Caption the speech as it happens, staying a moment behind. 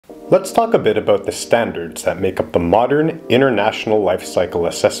Let's talk a bit about the standards that make up the modern International Life Cycle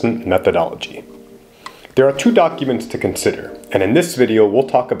Assessment methodology. There are two documents to consider, and in this video we'll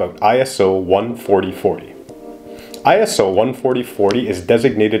talk about ISO 14040. ISO 14040 is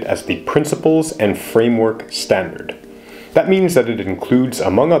designated as the Principles and Framework Standard. That means that it includes,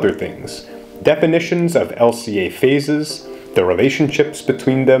 among other things, definitions of LCA phases, the relationships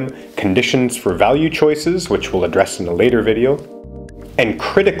between them, conditions for value choices, which we'll address in a later video, and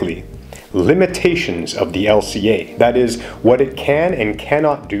critically, limitations of the LCA, that is, what it can and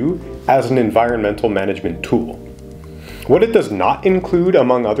cannot do as an environmental management tool. What it does not include,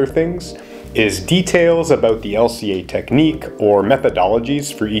 among other things, is details about the LCA technique or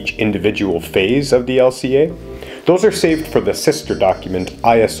methodologies for each individual phase of the LCA. Those are saved for the sister document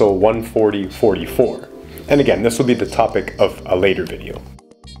ISO 14044. And again, this will be the topic of a later video.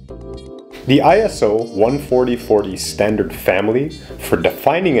 The ISO 14040 standard family for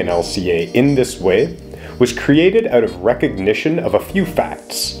defining an LCA in this way was created out of recognition of a few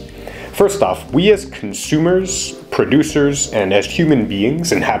facts. First off, we as consumers, producers, and as human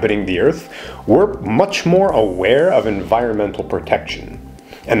beings inhabiting the Earth, we're much more aware of environmental protection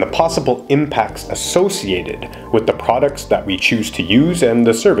and the possible impacts associated with the products that we choose to use and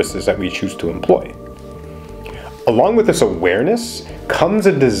the services that we choose to employ. Along with this awareness comes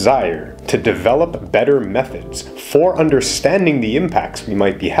a desire to develop better methods for understanding the impacts we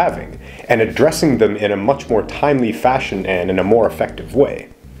might be having and addressing them in a much more timely fashion and in a more effective way.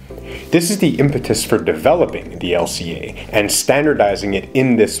 This is the impetus for developing the LCA and standardizing it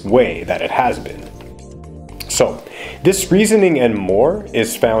in this way that it has been. So, this reasoning and more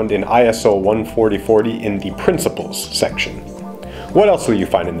is found in ISO 14040 in the Principles section. What else will you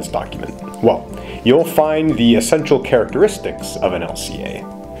find in this document? Well, you'll find the essential characteristics of an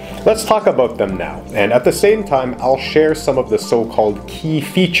LCA. Let's talk about them now, and at the same time I'll share some of the so-called key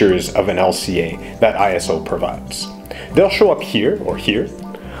features of an LCA that ISO provides. They'll show up here or here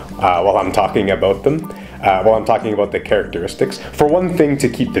while I'm talking about them, while I'm talking about the characteristics. For one thing, to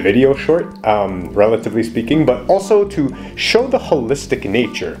keep the video short, relatively speaking, but also to show the holistic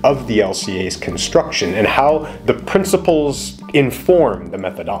nature of the LCA's construction and how the principles inform the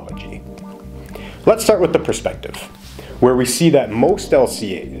methodology. Let's start with the perspective, where we see that most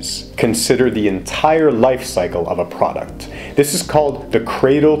LCAs consider the entire life cycle of a product. This is called the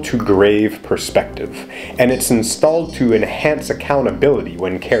cradle-to-grave perspective, and it's installed to enhance accountability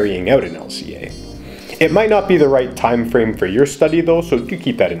when carrying out an LCA. It might not be the right time frame for your study though, so do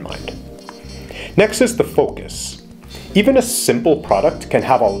keep that in mind. Next is the focus. Even a simple product can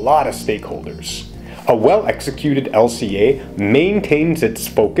have a lot of stakeholders. A well-executed LCA maintains its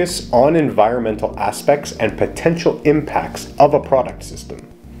focus on environmental aspects and potential impacts of a product system.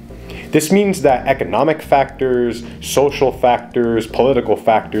 This means that economic factors, social factors, political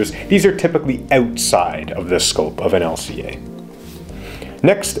factors, these are typically outside of the scope of an LCA.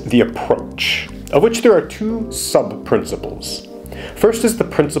 Next, the approach, of which there are two sub-principles. First is the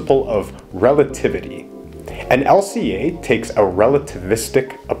principle of relativity. An LCA takes a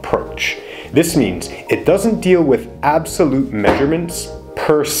relativistic approach. This means it doesn't deal with absolute measurements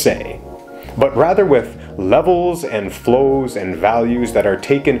per se, but rather with levels and flows and values that are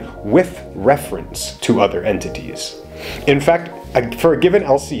taken with reference to other entities. In fact, for a given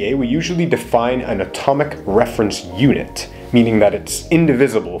LCA, we usually define an atomic reference unit, meaning that it's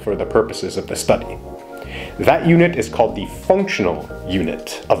indivisible for the purposes of the study. That unit is called the functional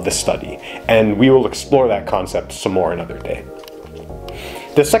unit of the study, and we will explore that concept some more another day.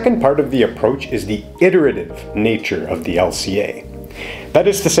 The second part of the approach is the iterative nature of the LCA. That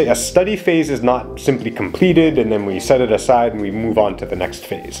is to say, a study phase is not simply completed and then we set it aside and we move on to the next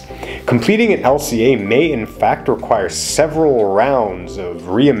phase. Completing an LCA may in fact require several rounds of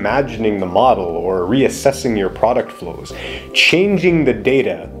reimagining the model or reassessing your product flows, changing the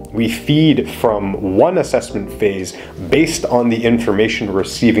data we feed from one assessment phase based on the information we're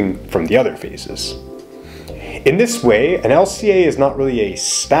receiving from the other phases. In this way, an LCA is not really a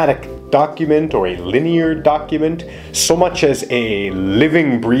static document or a linear document, so much as a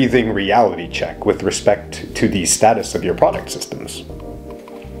living, breathing reality check with respect to the status of your product systems.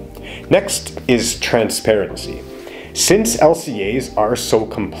 Next is transparency. Since LCAs are so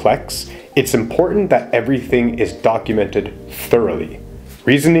complex, it's important that everything is documented thoroughly.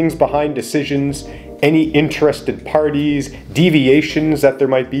 Reasonings behind decisions, any interested parties, deviations that there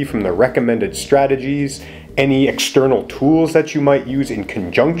might be from the recommended strategies, any external tools that you might use in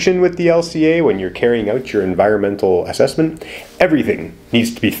conjunction with the LCA when you're carrying out your environmental assessment, everything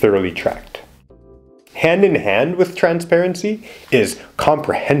needs to be thoroughly tracked. Hand in hand with transparency is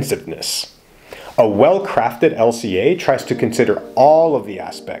comprehensiveness. A well-crafted LCA tries to consider all of the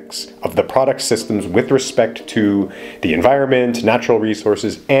aspects of the product systems with respect to the environment, natural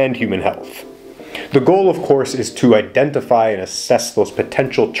resources, and human health. The goal, of course, is to identify and assess those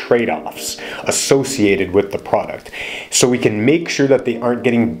potential trade-offs associated with the product, so we can make sure that they aren't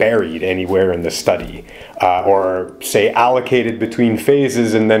getting buried anywhere in the study, or, say, allocated between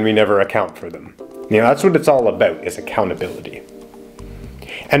phases and then we never account for them. That's what it's all about, is accountability.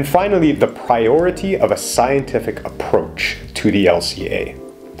 And finally, the priority of a scientific approach to the LCA.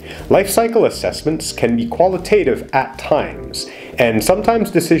 Life cycle assessments can be qualitative at times, and sometimes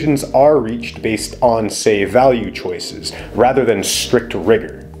decisions are reached based on, say, value choices, rather than strict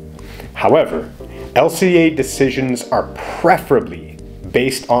rigor. However, LCA decisions are preferably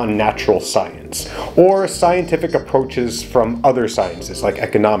based on natural science, or scientific approaches from other sciences like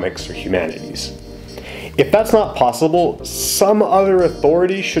economics or humanities. If that's not possible, some other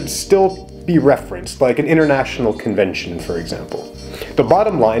authority should still be referenced, like an international convention, for example. The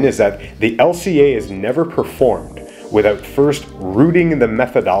bottom line is that the LCA is never performed without first rooting the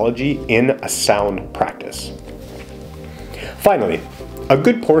methodology in a sound practice. Finally, a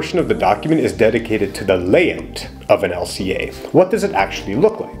good portion of the document is dedicated to the layout of an LCA. What does it actually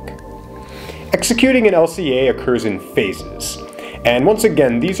look like? Executing an LCA occurs in phases. And once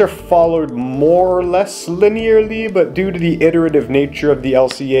again, these are followed more or less linearly, but due to the iterative nature of the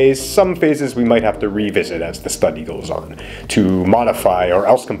LCAs, some phases we might have to revisit as the study goes on, to modify or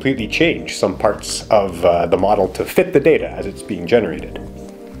else completely change some parts of the model to fit the data as it's being generated.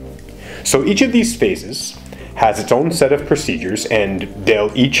 So each of these phases has its own set of procedures, and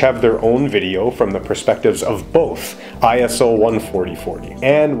they'll each have their own video from the perspectives of both ISO 14040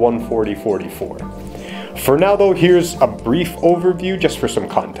 and 14044. For now though, here's a brief overview just for some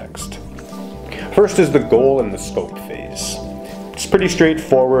context. First is the goal and the scope phase. It's pretty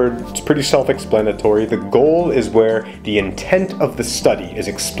straightforward, it's pretty self-explanatory. The goal is where the intent of the study is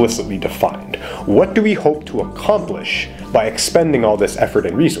explicitly defined. What do we hope to accomplish by expending all this effort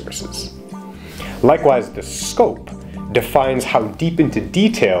and resources? Likewise, the scope defines how deep into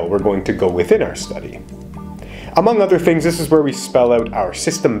detail we're going to go within our study. Among other things, this is where we spell out our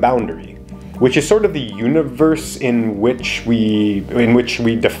system boundary, which is sort of the universe in which we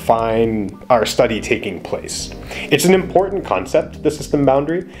define our study taking place. It's an important concept, the system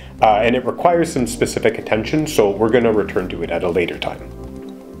boundary, and it requires some specific attention, so we're going to return to it at a later time.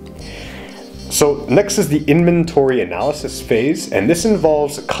 So next is the inventory analysis phase, and this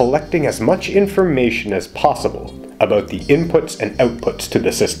involves collecting as much information as possible about the inputs and outputs to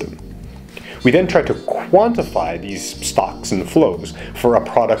the system. We then try to quantify these stocks and flows for a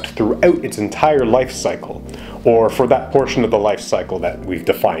product throughout its entire life cycle, or for that portion of the life cycle that we've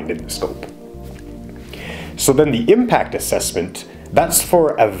defined in the scope. So then the impact assessment, that's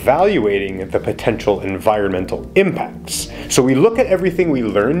for evaluating the potential environmental impacts. So we look at everything we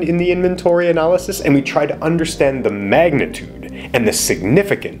learned in the inventory analysis and we try to understand the magnitude and the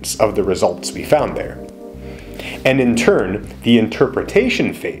significance of the results we found there. And in turn, the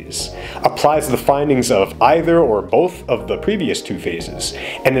interpretation phase applies the findings of either or both of the previous two phases,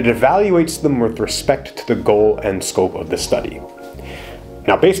 and it evaluates them with respect to the goal and scope of the study.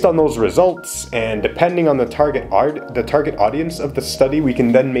 Now, based on those results, and depending on the target audience of the study, we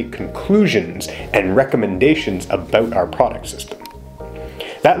can then make conclusions and recommendations about our product system.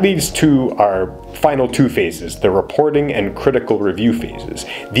 That leads to our final two phases, the reporting and critical review phases.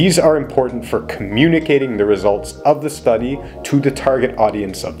 These are important for communicating the results of the study to the target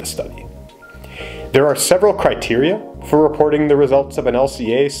audience of the study. There are several criteria for reporting the results of an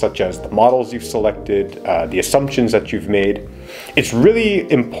LCA, such as the models you've selected, the assumptions that you've made. It's really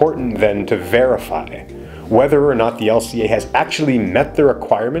important then to verify whether or not the LCA has actually met the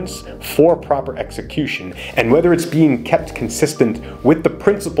requirements for proper execution, and whether it's being kept consistent with the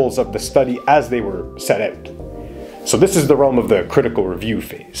principles of the study as they were set out. So this is the realm of the critical review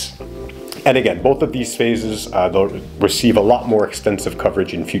phase. And again, both of these phases they'll receive a lot more extensive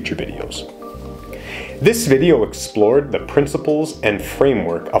coverage in future videos. This video explored the principles and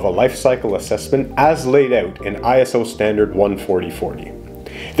framework of a life cycle assessment as laid out in ISO standard 14040.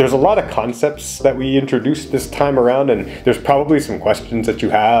 There's a lot of concepts that we introduced this time around, and there's probably some questions that you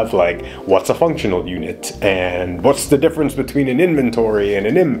have, like what's a functional unit and what's the difference between an inventory and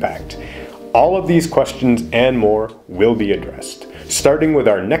an impact. All of these questions and more will be addressed, starting with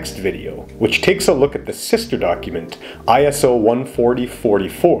our next video, which takes a look at the sister document ISO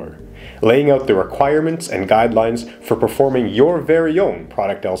 14044, laying out the requirements and guidelines for performing your very own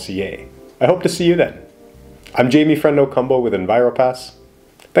product LCA. I hope to see you then. I'm Jamie Friend-Ocumbo with EnviroPass.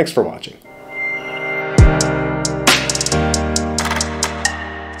 Thanks for watching.